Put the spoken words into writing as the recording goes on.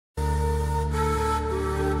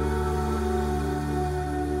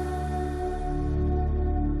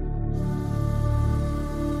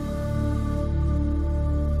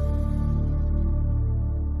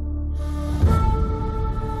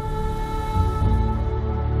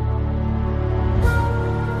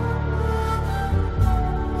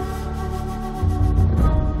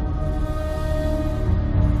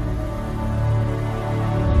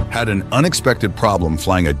had an unexpected problem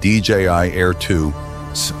flying a DJI Air 2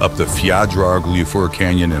 up the Fjaðrárgljúfur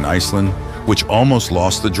Canyon in Iceland, which almost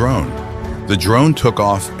lost the drone. The drone took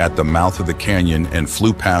off at the mouth of the canyon and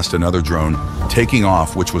flew past another drone, taking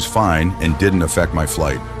off, which was fine and didn't affect my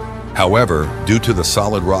flight. However, due to the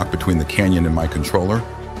solid rock between the canyon and my controller,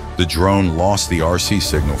 the drone lost the RC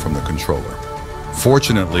signal from the controller.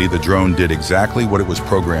 Fortunately, the drone did exactly what it was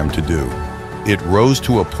programmed to do. It rose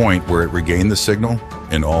to a point where it regained the signal,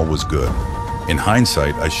 and all was good. In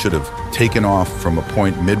hindsight, I should have taken off from a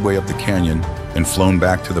point midway up the canyon and flown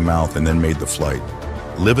back to the mouth and then made the flight.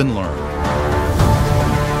 Live and learn.